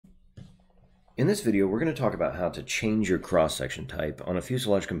In this video, we're going to talk about how to change your cross-section type on a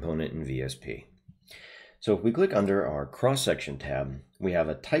fuselage component in VSP. So if we click under our cross-section tab, we have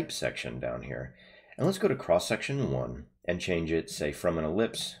a type section down here. And let's go to cross-section 1 and change it, say, from an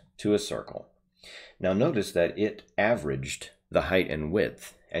ellipse to a circle. Now notice that it averaged the height and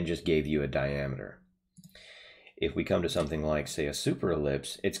width and just gave you a diameter. If we come to something like, say, a super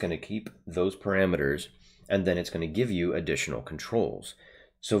ellipse, it's going to keep those parameters and then it's going to give you additional controls.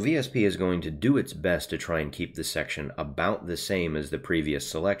 So VSP is going to do its best to try and keep the section about the same as the previous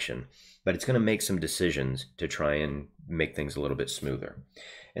selection, but it's going to make some decisions to try and make things a little bit smoother.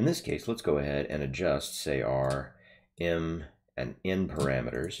 In this case, let's go ahead and adjust, say, our M and N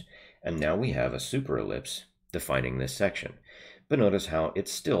parameters, and now we have a super ellipse defining this section. But notice how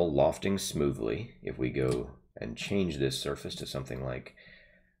it's still lofting smoothly. If we go and change this surface to something like,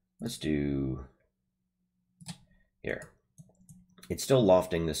 let's do here. It's still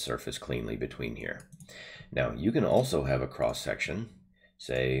lofting this surface cleanly between here. Now, you can also have a cross-section.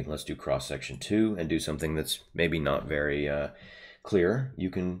 Say, let's do cross-section 2 and do something that's maybe not very clear. You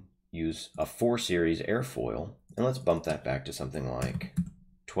can use a 4 series airfoil, and let's bump that back to something like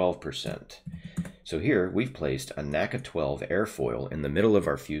 12%. So here, we've placed a NACA 12 airfoil in the middle of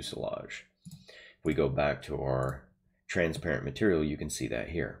our fuselage. If we go back to our transparent material, you can see that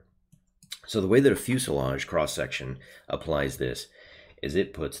here. So the way that a fuselage cross-section applies this is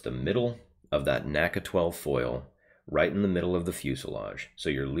it puts the middle of that NACA 12 foil right in the middle of the fuselage. So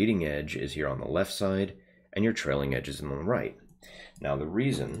your leading edge is here on the left side and your trailing edge is on the right. Now the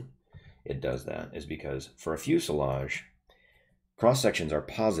reason it does that is because for a fuselage, cross-sections are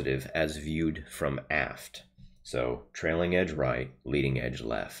positive as viewed from aft. So trailing edge right, leading edge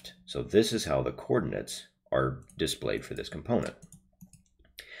left. So this is how the coordinates are displayed for this component.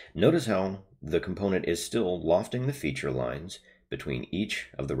 Notice how the component is still lofting the feature lines between each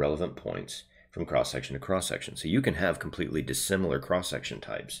of the relevant points from cross-section to cross-section. So you can have completely dissimilar cross-section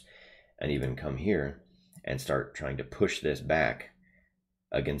types and even come here and start trying to push this back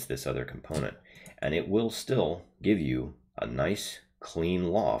against this other component. And it will still give you a nice clean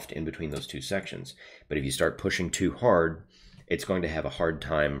loft in between those two sections. But if you start pushing too hard, it's going to have a hard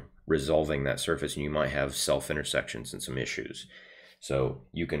time resolving that surface and you might have self-intersections and some issues. So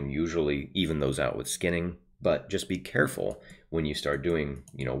you can usually even those out with skinning, but just be careful when you start doing,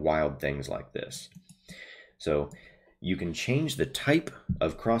 wild things like this. So you can change the type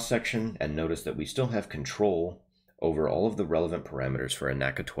of cross-section and notice that we still have control over all of the relevant parameters for a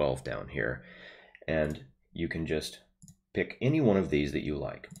NACA 12 down here. And you can just pick any one of these that you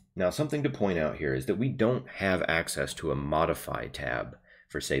like. Now, something to point out here is that we don't have access to a modify tab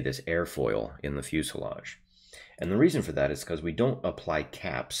for, say, this airfoil in the fuselage. And the reason for that is because we don't apply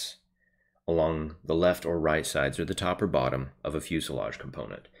caps along the left or right sides or the top or bottom of a fuselage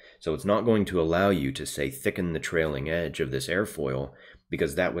component. So it's not going to allow you to, say, thicken the trailing edge of this airfoil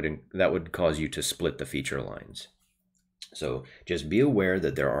because that would cause you to split the feature lines. So just be aware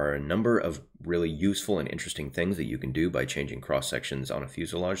that there are a number of really useful and interesting things that you can do by changing cross-sections on a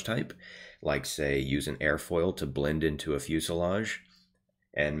fuselage type, like, say, use an airfoil to blend into a fuselage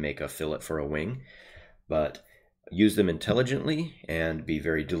and make a fillet for a wing. But use them intelligently and be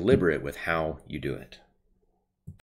very deliberate with how you do it.